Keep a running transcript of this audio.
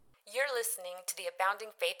listening to the Abounding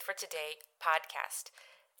Faith for Today podcast.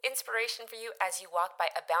 Inspiration for you as you walk by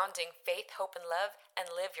abounding faith, hope, and love and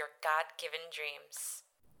live your God-given dreams.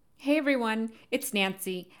 Hey everyone, it's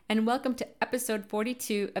Nancy, and welcome to episode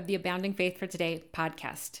 42 of the Abounding Faith for Today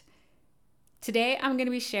podcast. Today I'm going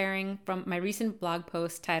to be sharing from my recent blog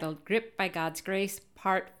post titled Gripped by God's Grace,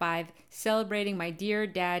 Part 5, Celebrating My Dear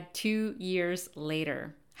Dad 2 Years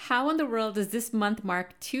Later. How in the world does this month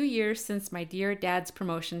mark 2 years since my dear dad's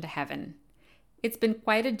promotion to heaven? It's been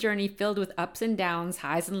quite a journey filled with ups and downs,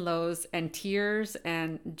 highs and lows, and tears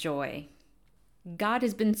and joy. God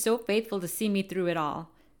has been so faithful to see me through it all.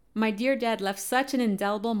 My dear dad left such an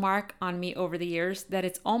indelible mark on me over the years that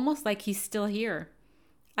it's almost like he's still here.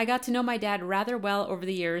 I got to know my dad rather well over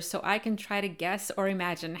the years, so I can try to guess or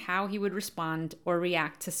imagine how he would respond or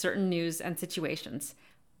react to certain news and situations.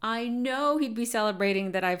 I know he'd be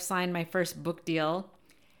celebrating that I've signed my first book deal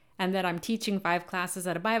and that I'm teaching 5 classes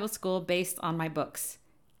at a Bible school based on my books.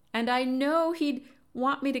 And I know he'd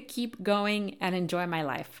want me to keep going and enjoy my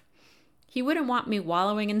life. He wouldn't want me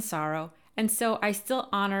wallowing in sorrow, and so I still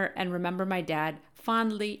honor and remember my dad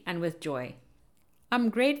fondly and with joy. I'm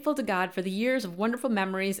grateful to God for the years of wonderful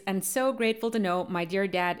memories and so grateful to know my dear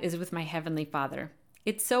dad is with my Heavenly Father.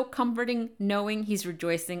 It's so comforting knowing he's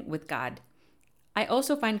rejoicing with God. I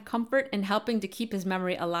also find comfort in helping to keep his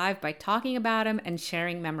memory alive by talking about him and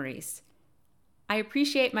sharing memories. I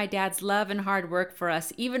appreciate my dad's love and hard work for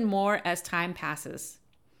us even more as time passes.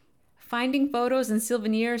 Finding photos and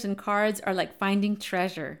souvenirs and cards are like finding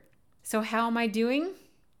treasure. So how am I doing?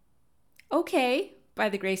 Okay, by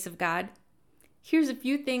the grace of God. Here's a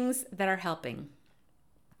few things that are helping.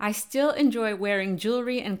 I still enjoy wearing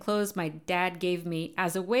jewelry and clothes my dad gave me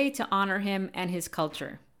as a way to honor him and his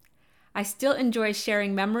culture. I still enjoy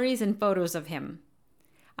sharing memories and photos of him.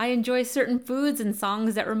 I enjoy certain foods and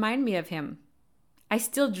songs that remind me of him. I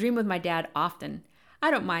still dream with my dad often.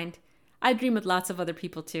 I don't mind. I dream with lots of other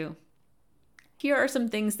people too. Here are some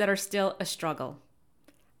things that are still a struggle.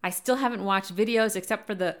 I still haven't watched videos except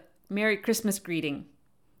for the Merry Christmas greeting.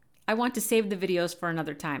 I want to save the videos for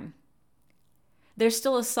another time. There's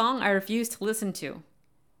still a song I refuse to listen to.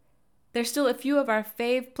 There's still a few of our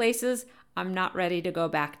fave places I'm not ready to go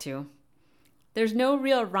back to. There's no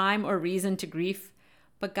real rhyme or reason to grief,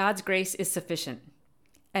 but God's grace is sufficient,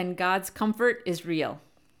 and God's comfort is real.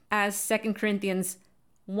 As 2 Corinthians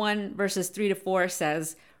 1 verses 3-4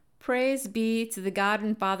 says, "Praise be to the God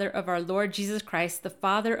and Father of our Lord Jesus Christ, the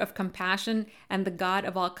Father of compassion and the God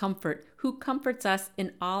of all comfort, who comforts us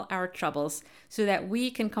in all our troubles, so that we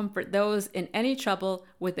can comfort those in any trouble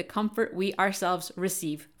with the comfort we ourselves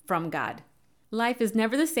receive from God." Life is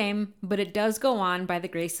never the same, but it does go on by the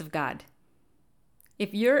grace of God.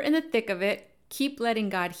 If you're in the thick of it, keep letting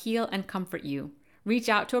God heal and comfort you. Reach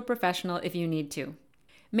out to a professional if you need to.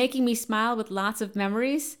 Making me smile with lots of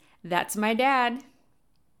memories, that's my dad.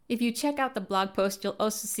 If you check out the blog post, you'll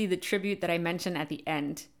also see the tribute that I mentioned at the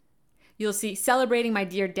end. You'll see Celebrating My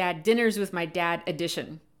Dear Dad Dinners with My Dad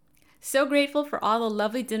edition. So grateful for all the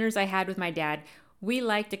lovely dinners I had with my dad. We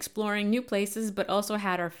liked exploring new places, but also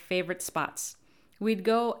had our favorite spots. We'd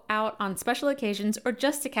go out on special occasions or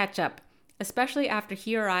just to catch up, especially after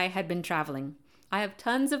he or I had been traveling. I have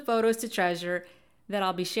tons of photos to treasure that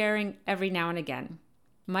I'll be sharing every now and again.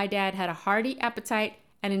 My dad had a hearty appetite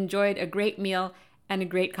and enjoyed a great meal and a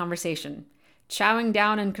great conversation. Chowing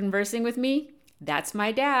down and conversing with me, that's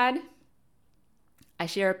my dad. I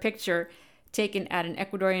share a picture taken at an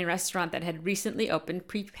Ecuadorian restaurant that had recently opened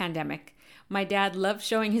pre-pandemic. My dad loved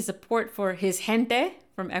showing his support for his gente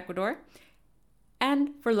from Ecuador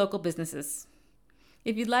and for local businesses.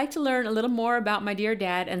 If you'd like to learn a little more about my dear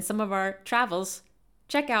dad and some of our travels,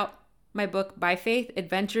 check out my book, By Faith,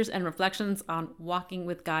 Adventures and Reflections on Walking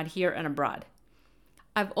with God Here and Abroad.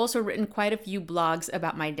 I've also written quite a few blogs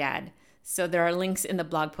about my dad, so there are links in the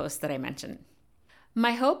blog post that I mentioned.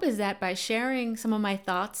 My hope is that by sharing some of my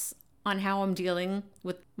thoughts on how I'm dealing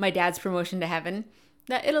with my dad's promotion to heaven,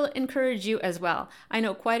 that it'll encourage you as well. I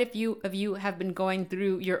know quite a few of you have been going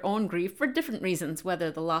through your own grief for different reasons, whether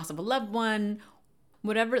the loss of a loved one,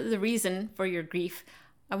 whatever the reason for your grief.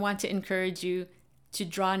 I want to encourage you to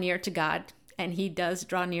draw near to God, and He does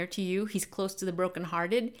draw near to you. He's close to the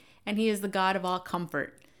brokenhearted, and He is the God of all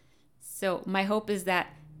comfort. So my hope is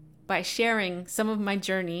that by sharing some of my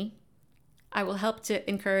journey, I will help to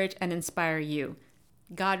encourage and inspire you.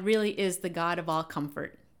 God really is the God of all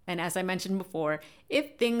comfort. And as I mentioned before,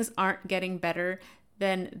 if things aren't getting better,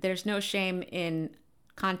 then there's no shame in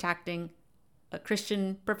contacting a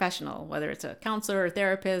Christian professional, whether it's a counselor or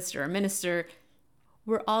therapist or a minister.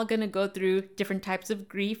 We're all going to go through different types of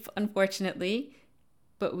grief, unfortunately,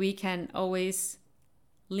 but we can always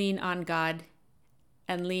lean on God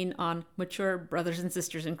and lean on mature brothers and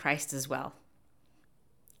sisters in Christ as well.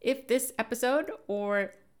 If this episode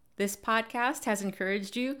or this podcast has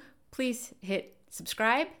encouraged you, please hit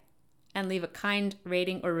subscribe and leave a kind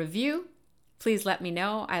rating or review. Please let me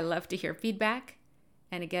know. I love to hear feedback.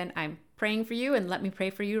 And again, I'm praying for you, and let me pray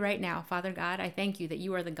for you right now. Father God, I thank you that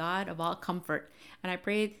you are the God of all comfort. And I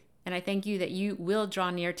pray and I thank you that you will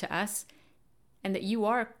draw near to us and that you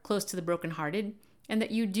are close to the brokenhearted and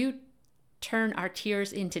that you do turn our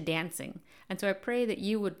tears into dancing. And so I pray that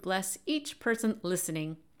you would bless each person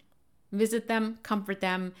listening, visit them, comfort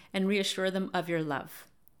them, and reassure them of your love.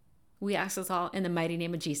 We ask this all in the mighty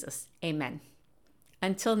name of Jesus. Amen.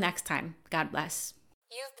 Until next time, God bless.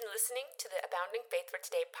 You've been listening to the Abounding Faith for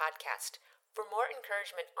Today podcast. For more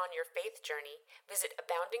encouragement on your faith journey, visit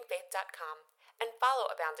aboundingfaith.com and follow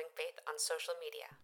Abounding Faith on social media.